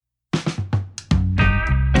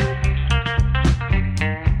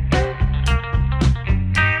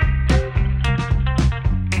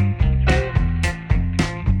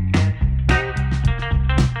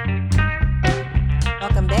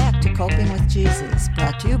Jesus,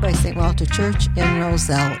 brought to you by St. Walter Church in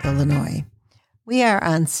Roselle, Illinois. We are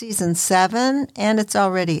on season 7, and it's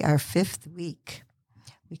already our 5th week.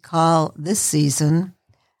 We call this season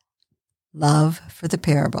Love for the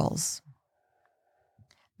Parables.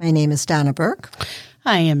 My name is Donna Burke.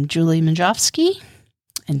 I am Julie Majowski,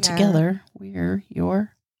 and together we're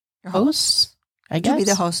your hosts. I guess. You be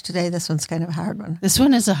the host today. This one's kind of a hard one. This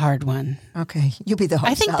one is a hard one. Okay, you be the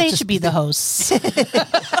host. I think they should be the hosts.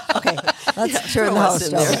 Okay, let's turn the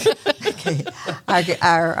host over. Okay,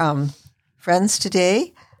 our friends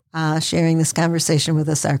today sharing this conversation with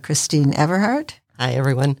us are Christine Everhart. Hi,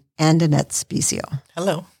 everyone. And Annette Spezio.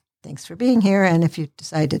 Hello. Thanks for being here. And if you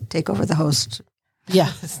decide to take over the host,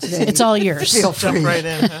 yeah, today, it's all yours. Feel free. Jump right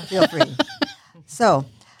in. Huh? Feel free. So,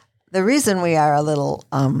 the reason we are a little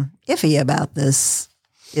iffy about this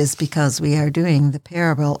is because we are doing the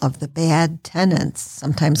parable of the bad tenants,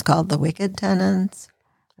 sometimes called the wicked tenants.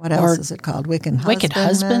 What else is it called? Wicked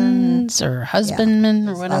husbands or husbandmen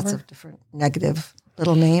or whatever. Lots of different negative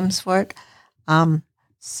little names for it.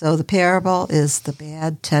 So the parable is the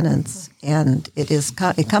bad tenants, and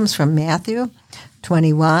it comes from Matthew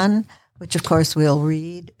 21, which of course we'll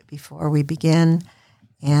read before we begin,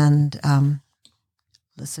 and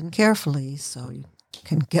listen carefully so you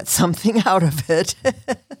can get something out of it.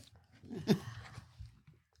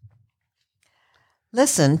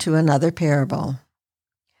 Listen to another parable.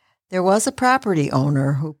 There was a property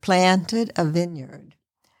owner who planted a vineyard,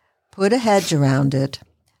 put a hedge around it,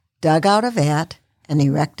 dug out a vat, and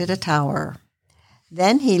erected a tower.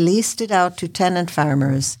 Then he leased it out to tenant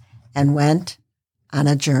farmers and went on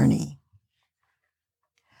a journey.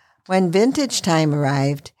 When vintage time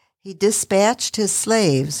arrived, he dispatched his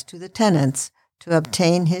slaves to the tenants to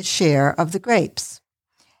obtain his share of the grapes,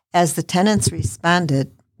 as the tenants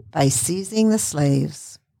responded by seizing the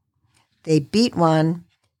slaves. They beat one,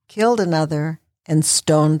 killed another, and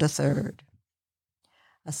stoned a third.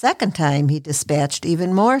 A second time he dispatched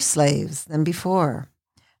even more slaves than before,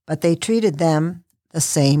 but they treated them the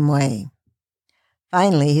same way.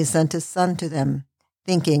 Finally, he sent his son to them,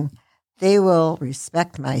 thinking, "They will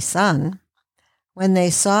respect my son." When they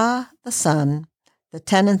saw the son, the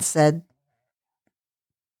tenants said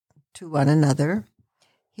to one another,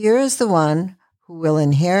 "Here is the one who will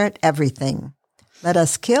inherit everything. Let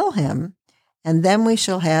us kill him, and then we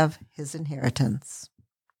shall have his inheritance."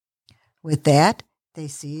 With that, they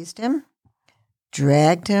seized him,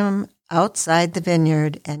 dragged him outside the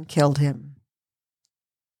vineyard, and killed him.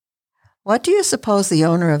 What do you suppose the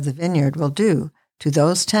owner of the vineyard will do to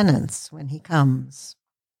those tenants when he comes?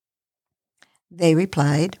 They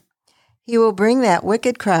replied, "He will bring that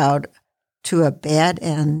wicked crowd to a bad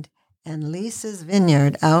end and lease his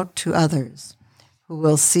vineyard out to others, who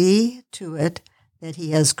will see to it that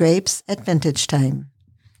he has grapes at vintage time."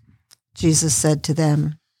 Jesus said to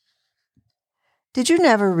them, "Did you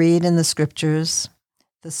never read in the scriptures,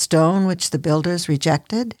 'The stone which the builders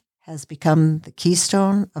rejected has become the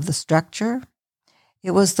keystone of the structure'?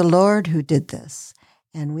 It was the Lord who did this,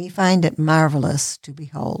 and we find it marvelous to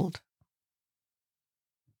behold."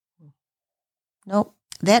 Nope,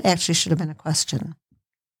 that actually should have been a question.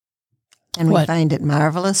 And we find it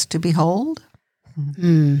marvelous to behold?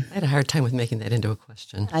 I had a hard time with making that into a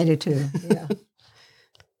question. I do too, yeah.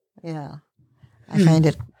 Yeah. I find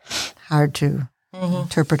it hard to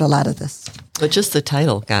interpret a lot of this. But just the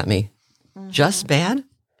title got me. Just bad?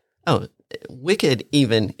 Oh, wicked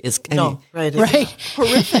even is right.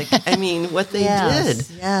 horrific. I mean, what they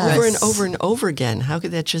did over and over and over again. How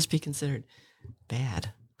could that just be considered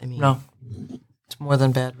bad? I mean, no, it's more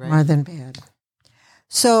than bad, right? More than bad.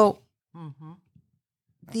 So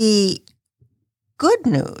the good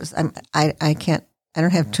news, I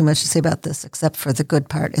don't have too much to say about this except for the good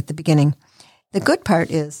part at the beginning. The good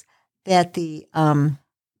part is that the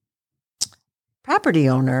property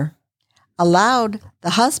owner allowed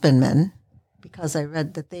the husbandmen, because I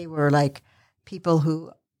read that they were like people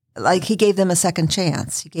who, like he gave them a second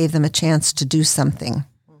chance. He gave them a chance to do something.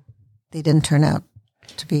 They didn't turn out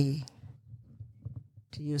to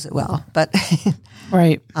use it well, but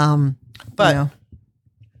right.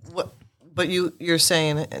 But you're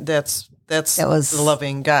saying that was the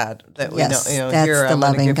loving God that we know. That's here the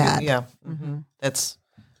loving God.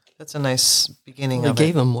 That's a nice beginning. They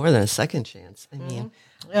gave him more than a second chance. I mean,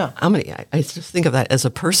 how many? I just think of that as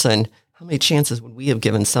a person. How many chances would we have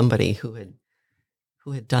given somebody who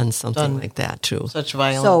had done something like that too? Such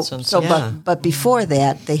violence But before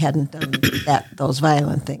that, they hadn't done those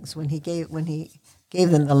violent things. When he gave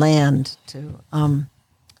them the land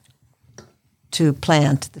to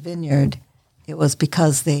plant the vineyard, it was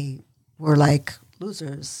because they were like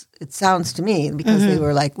losers. It sounds to me because they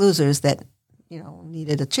were like losers that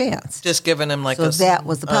needed a chance. Just giving him like that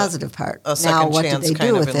was the positive part. A second now, what chance did they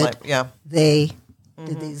do with it? Life. Yeah. They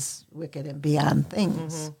did these wicked and beyond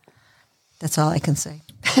things. That's all I can say.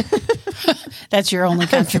 That's your only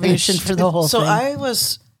contribution for the whole thing. So I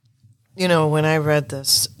was, when I read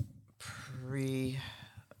this pre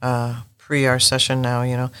our session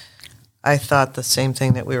now, I thought the same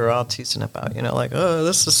thing that we were all teasing about, like, oh,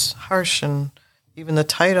 this is harsh, and even the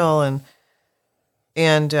title,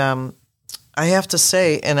 and I have to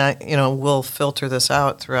say, and we'll filter this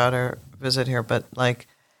out throughout our visit here, but like,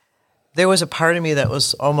 there was a part of me that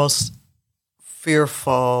was almost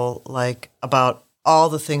fearful, like, about all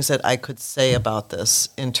the things that I could say about this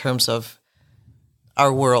in terms of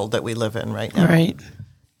our world that we live in right now. Right.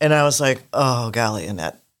 And I was like, oh, golly,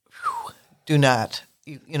 Annette, do not.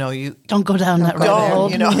 You don't go down that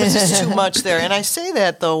road. It's just too much there. And I say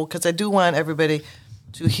that, though, because I do want everybody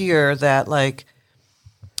to hear that, like,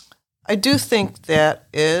 I do think that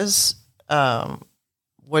is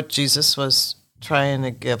what Jesus was trying to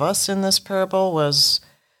give us in this parable was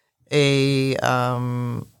a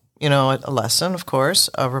lesson, of course,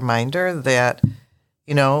 a reminder that,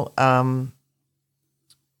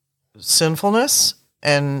 sinfulness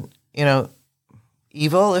and,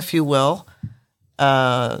 evil, if you will,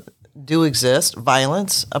 do exist.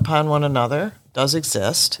 Violence upon one another does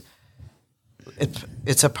exist.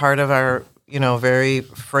 It's a part of our, very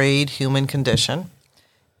frayed human condition.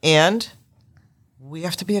 And we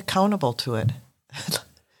have to be accountable to it.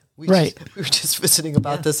 We were just visiting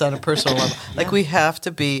about this on a personal level. Like, we have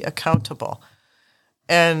to be accountable.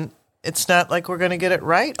 And it's not like we're going to get it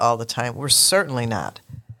right all the time. We're certainly not.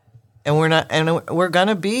 And we're not, and we're going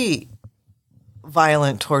to be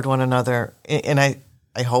violent toward one another. And I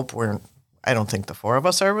hope I don't think the four of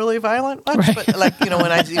us are really violent much, right. But like, when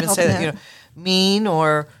I even say that, mean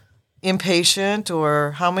or impatient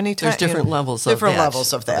or how many times. There's different levels of that. Different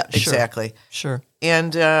levels of that, Sure. exactly. Sure.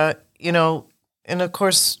 And, and of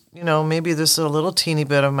course, maybe this is a little teeny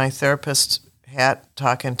bit of my therapist hat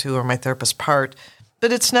talking to, or my therapist part,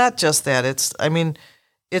 but it's not just that. It's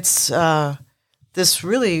this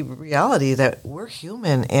really reality that we're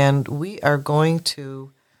human and we are going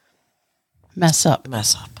to mess up.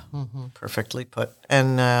 Mm-hmm. Perfectly put.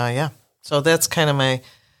 And so that's kind of my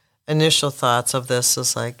initial thoughts of this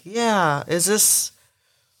is like, is this,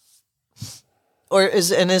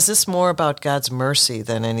 is this more about God's mercy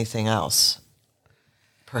than anything else?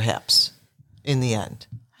 Perhaps in the end.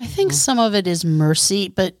 I think some of it is mercy,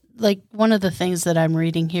 but like one of the things that I'm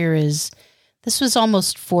reading here is this was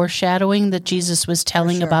almost foreshadowing that Jesus was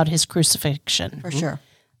telling about his crucifixion. For sure.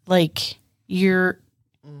 Like,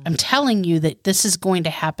 I'm telling you that this is going to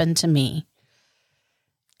happen to me.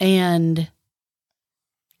 And,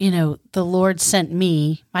 the Lord sent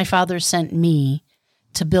me, my Father sent me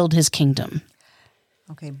to build his kingdom.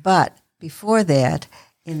 Okay, but before that,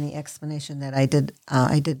 in the explanation that I did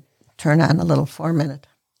turn on a little 4-minute.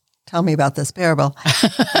 Tell me about this parable.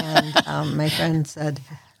 And my friend said,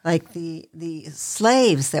 like the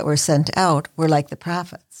slaves that were sent out were like the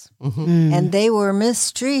prophets, and they were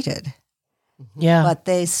mistreated. Yeah, but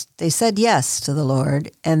they said yes to the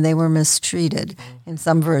Lord, and they were mistreated. In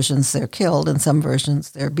some versions, they're killed. In some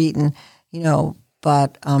versions, they're beaten.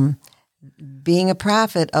 But being a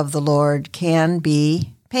prophet of the Lord can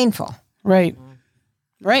be painful. Right.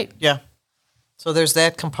 Right. Yeah. So there's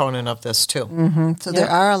that component of this too. Mm-hmm. So there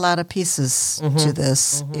are a lot of pieces to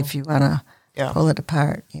this if you want to pull it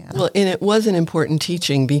apart. Yeah. Well, and it was an important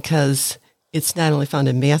teaching because it's not only found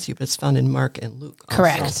in Matthew, but it's found in Mark and Luke. Also.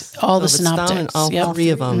 Correct. All the synoptics. Found in all three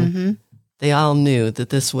of them. They all knew that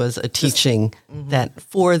this was a teaching that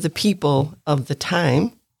for the people of the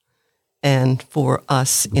time and for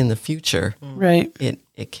us in the future, right?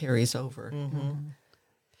 It carries over.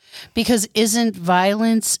 Because isn't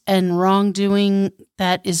violence and wrongdoing,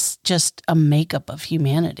 that is just a makeup of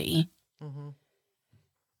humanity?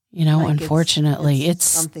 Unfortunately, it's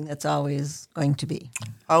something that's always going to be.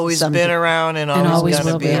 Always been around and always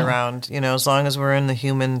going to be around, as long as we're in the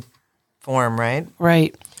human form, right?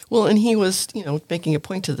 Right. Well, and he was, making a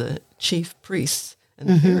point to the chief priests and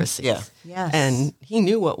the Pharisees. Yeah. Yes. And he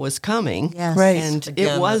knew what was coming. Yes. Right. And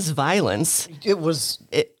it was violence.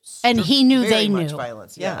 And he knew they knew.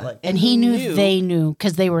 Violence. Yeah. And he knew they knew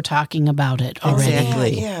because they were talking about it already.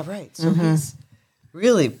 Exactly. Yeah, right. So he's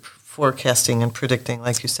really forecasting and predicting,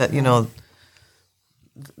 like you said, And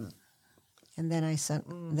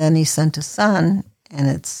then he sent a son, and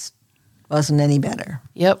it wasn't any better.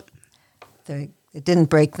 Yep. It didn't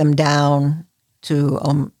break them down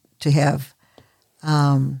to have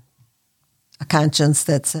a conscience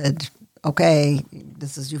that said, okay,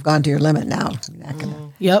 you've gone to your limit now. You're not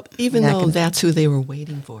gonna, Yep. Even Not though gonna- that's who they were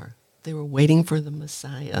waiting for. They were waiting for the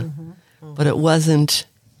Messiah. But it wasn't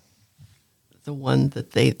the one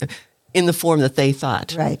that in the form that they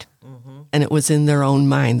thought. Right. And it was in their own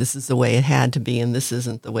mind. This is the way it had to be, and this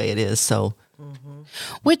isn't the way it is. So,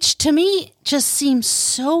 Which to me just seems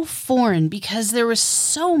so foreign because there was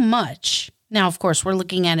so much. Now, of course, we're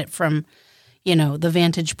looking at it from, the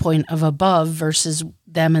vantage point of above versus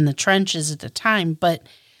them in the trenches at the time. But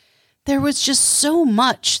there was just so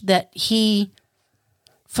much that he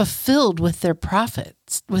fulfilled with their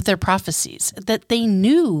prophets, with their prophecies, that they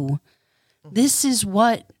knew this is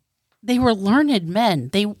what they were learned men.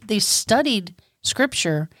 They studied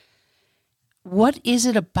scripture. What is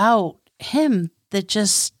it about him that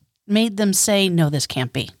just made them say, no, this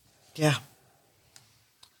can't be? Yeah.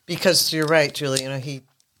 Because you're right, Julie.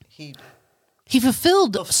 He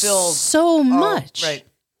fulfilled so much. Right.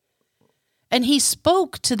 And he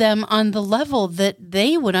spoke to them on the level that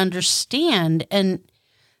they would understand. And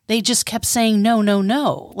they just kept saying, no, no,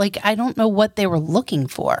 no. Like, I don't know what they were looking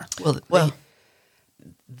for. well,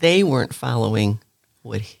 they weren't following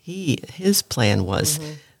what his plan was.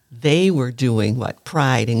 They were doing what?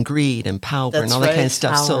 Pride and greed and power and That's all that kind right. of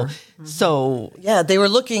stuff. Power. So Yeah, they were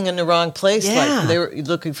looking in the wrong place. Yeah. Like they were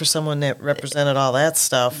looking for someone that represented all that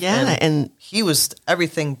stuff. yeah, and he was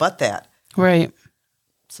everything but that. Right.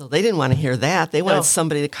 so they didn't want to hear that. They wanted No.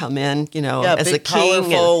 somebody to come in, Yeah, as big, a king,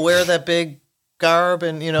 powerful, wear that big garb,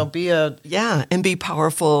 and be a. and be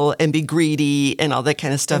powerful and be greedy and all that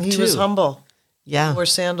kind of stuff And he too. was humble. Yeah, Wore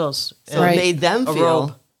sandals. so Right. it made them A feel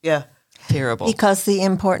robe. Yeah. terrible. Because the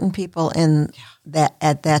important people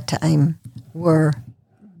at that time were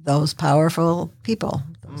those powerful people,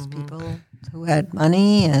 those people who had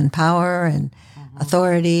money and power and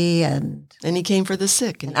authority and And he came for the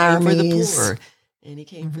sick, and he And came for the armies. poor, and he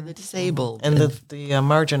came for the disabled, And the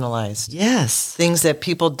marginalized. yes, Things that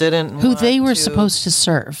people didn't Who want they were to- supposed to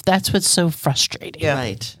serve. That's what's so frustrating. Yeah.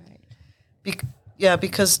 right.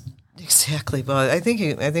 Because exactly. But I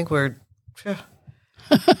think we're you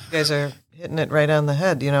guys are hitting it right on the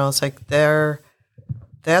head. It's like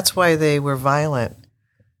that's why they were violent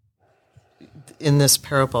in this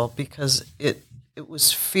parable, because it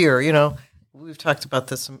was fear. We've talked about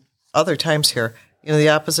this some other times here. The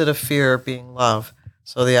opposite of fear being love.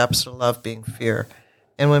 So the opposite of love being fear.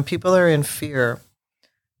 And when people are in fear,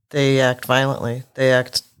 they act violently. They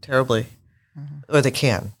act terribly. Or they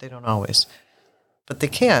can. They don't always. But they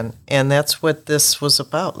can. And that's what this was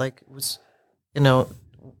about. Like, it was,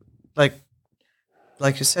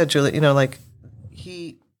 like you said, Julie, like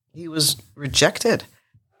he was rejected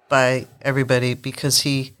by everybody because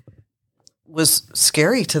he was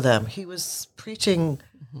scary to them. He was preaching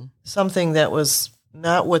something that was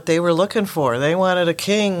not what they were looking for. They wanted a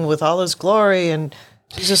king with all his glory, and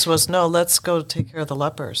Jesus was, no, let's go take care of the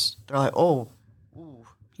lepers. They're like, oh,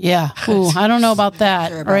 Yeah. Ooh, I don't know about that.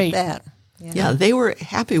 sure about Right. that. Yeah, they were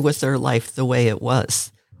happy with their life the way it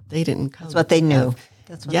was. They didn't come. That's what they knew. have-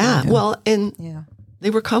 That's what Yeah, they knew. well, and Yeah. they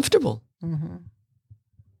were comfortable. They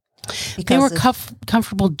Because were if-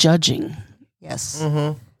 comfortable judging. Yes.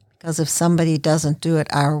 Because if somebody doesn't do it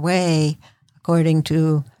our way, according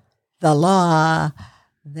to the law,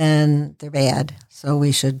 then they're bad. So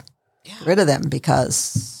we should get rid of them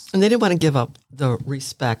because And they didn't want to give up the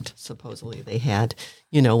respect supposedly they had.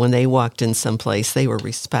 When they walked in someplace, they were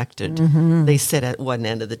respected. They sit at one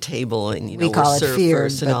end of the table and, we were call it served fear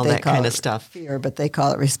first and all that kind of stuff. Fear, but they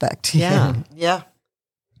call it respect. Yeah, yeah.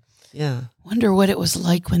 yeah. Wonder what it was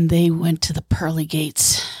like when they went to the pearly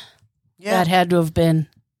gates. Yeah. That had to have been.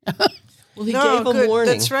 Well, he No, gave them good.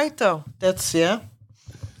 warning. That's right, though. That's, yeah.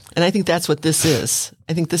 And I think that's what this is.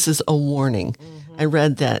 I think this is a warning. I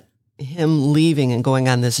read that him leaving and going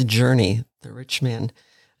on this journey, the rich man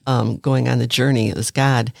going on the journey is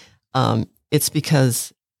God. It's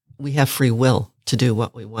because we have free will to do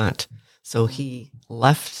what we want. So he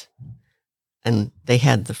left and they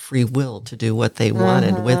had the free will to do what they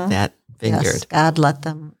wanted with that vineyard. Yes, God let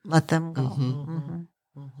them go.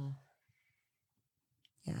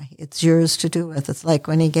 Yeah, it's yours to do with. It's like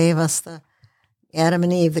when He gave us the Adam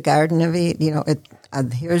and Eve, the Garden of Eden.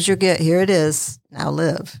 Here's your gift. Here it is. Now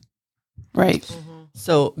live. Right.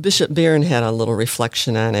 So Bishop Barron had a little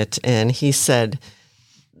reflection on it, and he said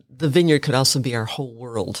the vineyard could also be our whole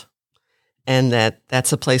world, and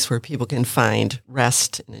that's a place where people can find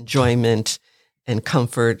rest and enjoyment and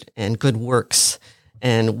comfort and good works.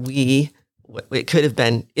 And it could have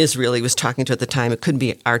been Israel he was talking to at the time. It could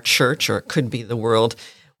be our church, or it could be the world.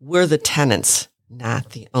 We're the tenants,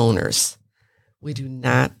 not the owners. We do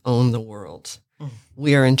not own the world.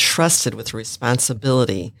 We are entrusted with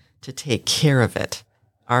responsibility to take care of it.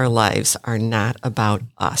 Our lives are not about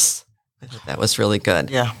us. I thought that was really good.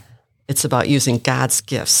 Yeah. It's about using God's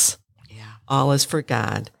gifts. Yeah. All is for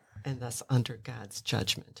God, and thus under God's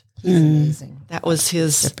judgment. He's amazing. That was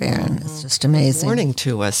his Mr. Barron is just amazing. warning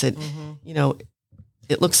to us. It, you know,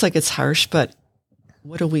 it looks like it's harsh, but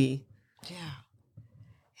what do we? Yeah.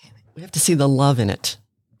 We have to see the love in it.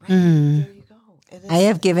 There you go. It is, I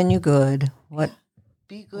have given you good. What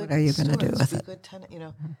be good. what are you gonna do stewards, with be it? Good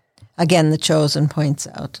tenant, again? The Chosen points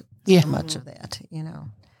out Yeah. so much of that.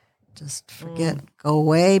 Just forget. Go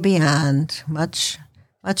way beyond. Much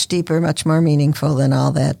deeper. Much more meaningful than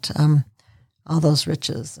all that. All those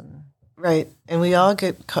riches and Right. And we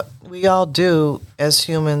all do as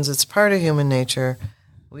humans. It's part of human nature.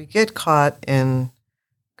 We get caught in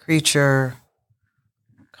creature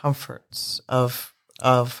comforts of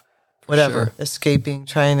whatever, Sure. escaping,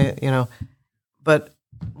 trying to, but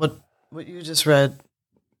what you just read,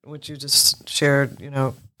 what you just shared,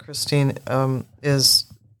 Christine, is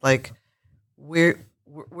like we're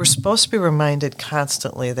supposed to be reminded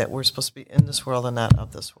constantly that we're supposed to be in this world and not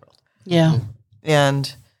of this world. Yeah.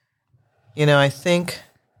 And, I think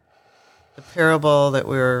the parable that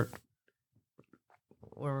we're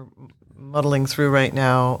muddling through right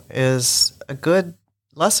now is a good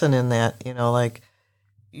lesson in that,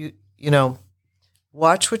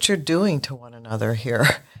 watch what you're doing to one another here,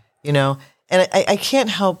 and I can't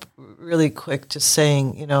help really quick just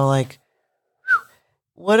saying,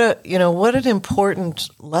 what an important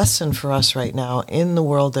lesson for us right now in the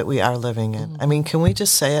world that we are living in. I mean, can we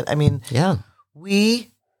just say it? I mean, Yeah.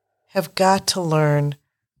 we have got to learn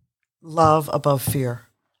love above fear.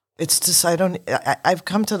 It's just, I've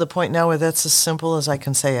come to the point now where that's as simple as I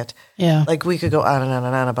can say it. Yeah. Like we could go on and on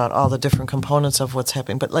and on about all the different components of what's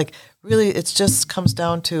happening, but like really it just comes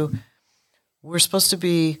down to we're supposed to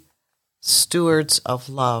be stewards of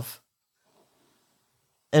love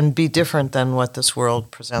and be different than what this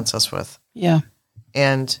world presents us with. Yeah.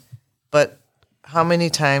 But how many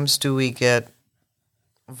times do we get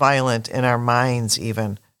violent in our minds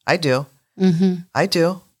even? I do. Mm-hmm. I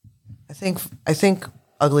do. I think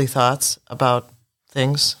ugly thoughts about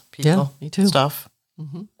things, people, Yeah, me too. stuff.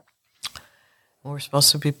 We're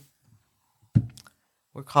supposed to be.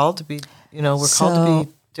 We're called to be. We're called to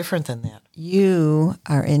be different than that. you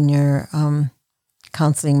are in your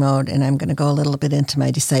counseling mode, and I'm going to go a little bit into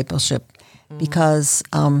my discipleship because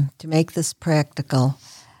to make this practical,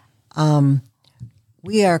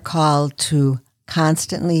 we are called to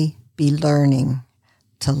constantly be learning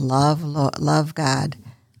to love God,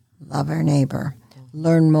 love our neighbor,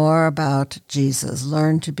 learn more about Jesus,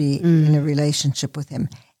 learn to be in a relationship with Him.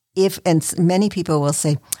 Many people will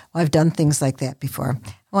say, well, I've done things like that before.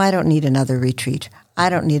 Well, I don't need another retreat. I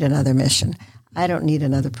don't need another mission. I don't need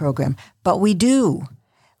another program. But we do.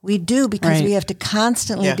 We do because Right. we have to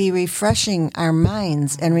constantly Yeah. be refreshing our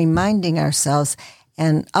minds and reminding ourselves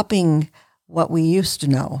and upping what we used to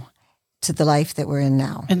know to the life that we're in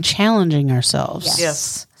now. And challenging ourselves.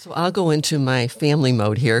 Yes. So I'll go into my family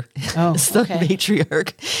mode here Oh, as the okay.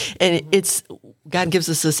 matriarch. And it's God gives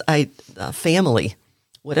us this family,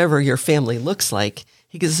 whatever your family looks like,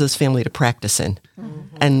 He gives us family to practice in.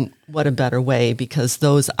 And what a better way, because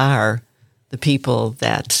those are the people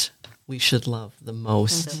that we should love the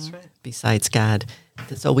most besides God.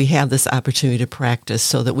 So we have this opportunity to practice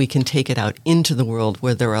so that we can take it out into the world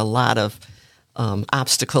where there are a lot of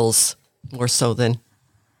obstacles, more so than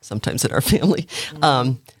sometimes in our family,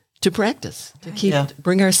 to practice, to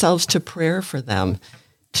bring ourselves to prayer for them,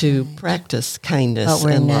 to practice kindness But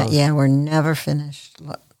we're and not, love. we're never finished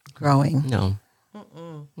growing No.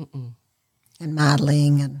 and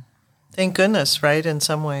modeling and Thank goodness, right? In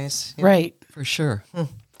some ways. Right. For sure.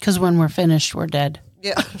 Because when we're finished, we're dead.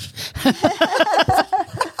 Yeah.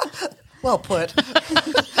 Well put.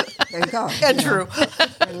 there you go. And true.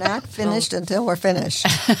 We're not finished until we're finished.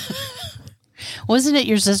 Wasn't it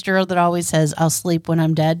your sister that always says, I'll sleep when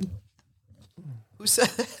I'm dead? Who said?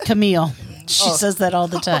 Camille. She says that all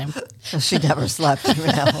the time. So she never slept.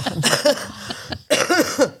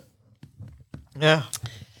 Yeah.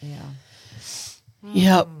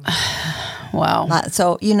 Yep. Wow.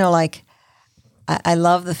 So, I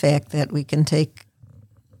love the fact that we can take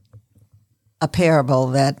a parable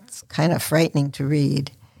that's kind of frightening to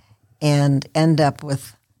read and end up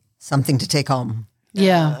with something to take home.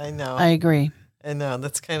 Yeah. I know. I agree. I know.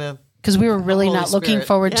 That's kind of Because we were really Holy not looking Spirit.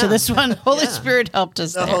 forward to Yeah. this one. Holy Spirit helped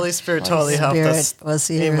us the there. Holy Spirit totally helped Spirit us. was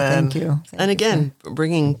here. Amen. Thank you. And again,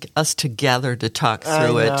 bringing us together to talk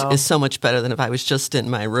through I it know. is so much better than if I was just in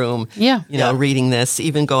my room, Yeah. reading this,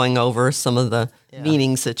 even going over some of the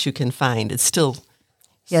meanings that you can find. It's still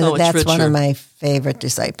Yeah, So much that's one richer. of my favorite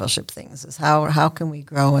discipleship things is how can we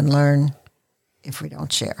grow and learn if we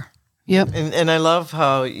don't share? Yep. And I love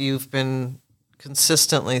how you've been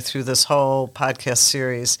consistently through this whole podcast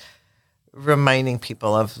series reminding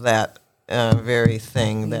people of that very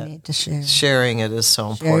thing You that need to share. sharing it is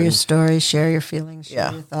so Share your important. story, share your feelings, share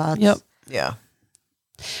Yeah. your thoughts. Yep. Yeah.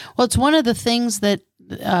 Well, it's one of the things that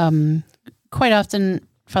quite often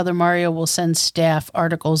Father Mario will send staff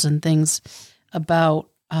articles and things about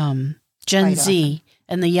Gen Quite Z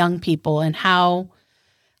and the young people and how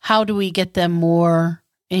do we get them more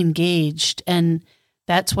engaged. And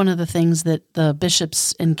that's one of the things that the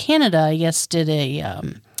bishops in Canada, I guess, did a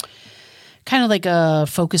kind of like a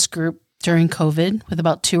focus group during COVID with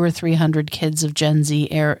about 200 or 300 kids of Gen Z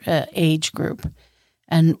age group.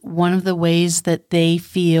 And one of the ways that they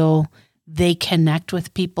feel they connect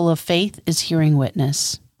with people of faith is hearing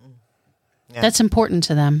witness. Yeah. That's important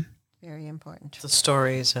to them. Very important. The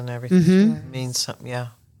stories and everything means something. Yeah.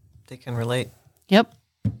 They can relate. Yep.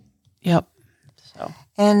 Yep. So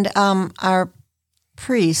And our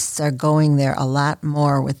priests are going there a lot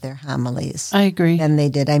more with their homilies I agree. than they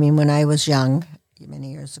did. I mean, when I was young,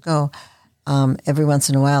 many years ago, every once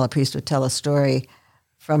in a while a priest would tell a story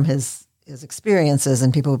from his experiences,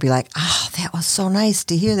 and people would be like, "Oh, that was so nice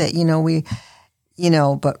to hear that."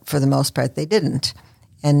 But for the most part, they didn't.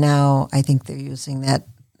 And now I think they're using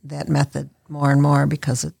that method more and more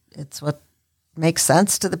because it's what makes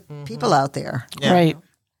sense to the people out there. Yeah. Right.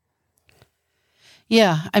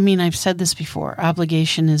 Yeah. I mean, I've said this before.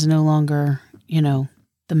 Obligation is no longer,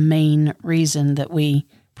 the main reason that we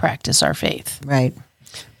practice our faith. Right.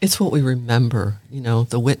 It's what we remember.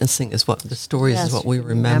 The witnessing is the stories is what we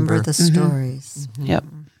remember. the stories. Yep.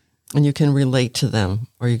 And you can relate to them,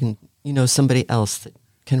 or you can, somebody else that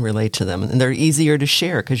can relate to them. And they're easier to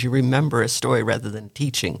share because you remember a story rather than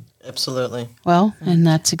teaching. Absolutely. Well, and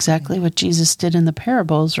that's exactly what Jesus did in the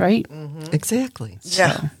parables, right? Exactly.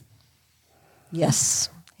 Yeah. Yes.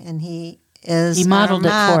 And he is He modeled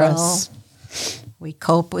our it for model. us. We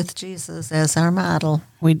cope with Jesus as our model.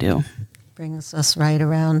 We do. Brings us right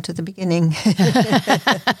around to the beginning.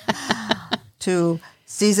 To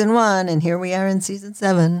season 1, and here we are in season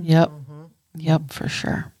 7. Yep. Yep, for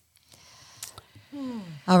sure.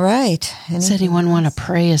 All right. Does anyone want to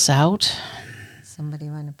pray us out? Somebody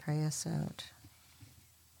want to pray us out?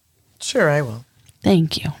 Sure, I will.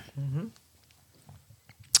 Thank you.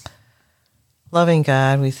 Loving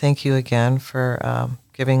God, we thank you again for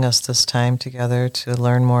giving us this time together to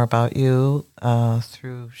learn more about you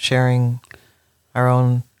through sharing our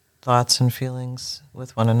own thoughts and feelings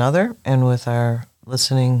with one another and with our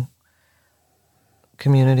listening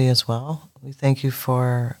community as well. We thank you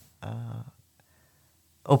for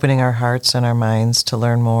opening our hearts and our minds to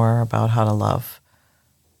learn more about how to love.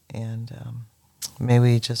 And may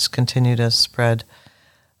we just continue to spread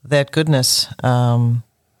that goodness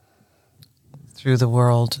through the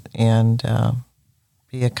world and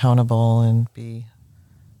be accountable and be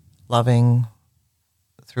loving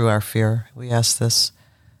through our fear. We ask this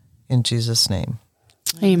in Jesus' name.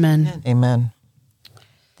 Amen. Amen.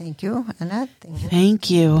 Thank you, Annette. Thank you. Thank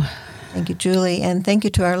you. Thank you, Julie. And thank you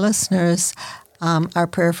to our listeners. Our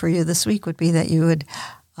prayer for you this week would be that you would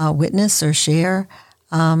witness or share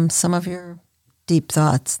some of your deep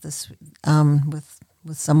thoughts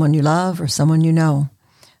with someone you love or someone you know.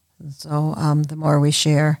 So the more we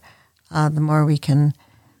share, the more we can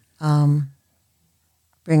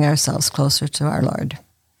bring ourselves closer to our Lord.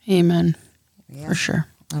 Amen. Yeah. For sure.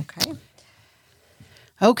 Okay.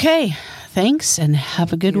 Okay. Thanks and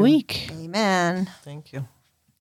have a good week. Amen. Thank you.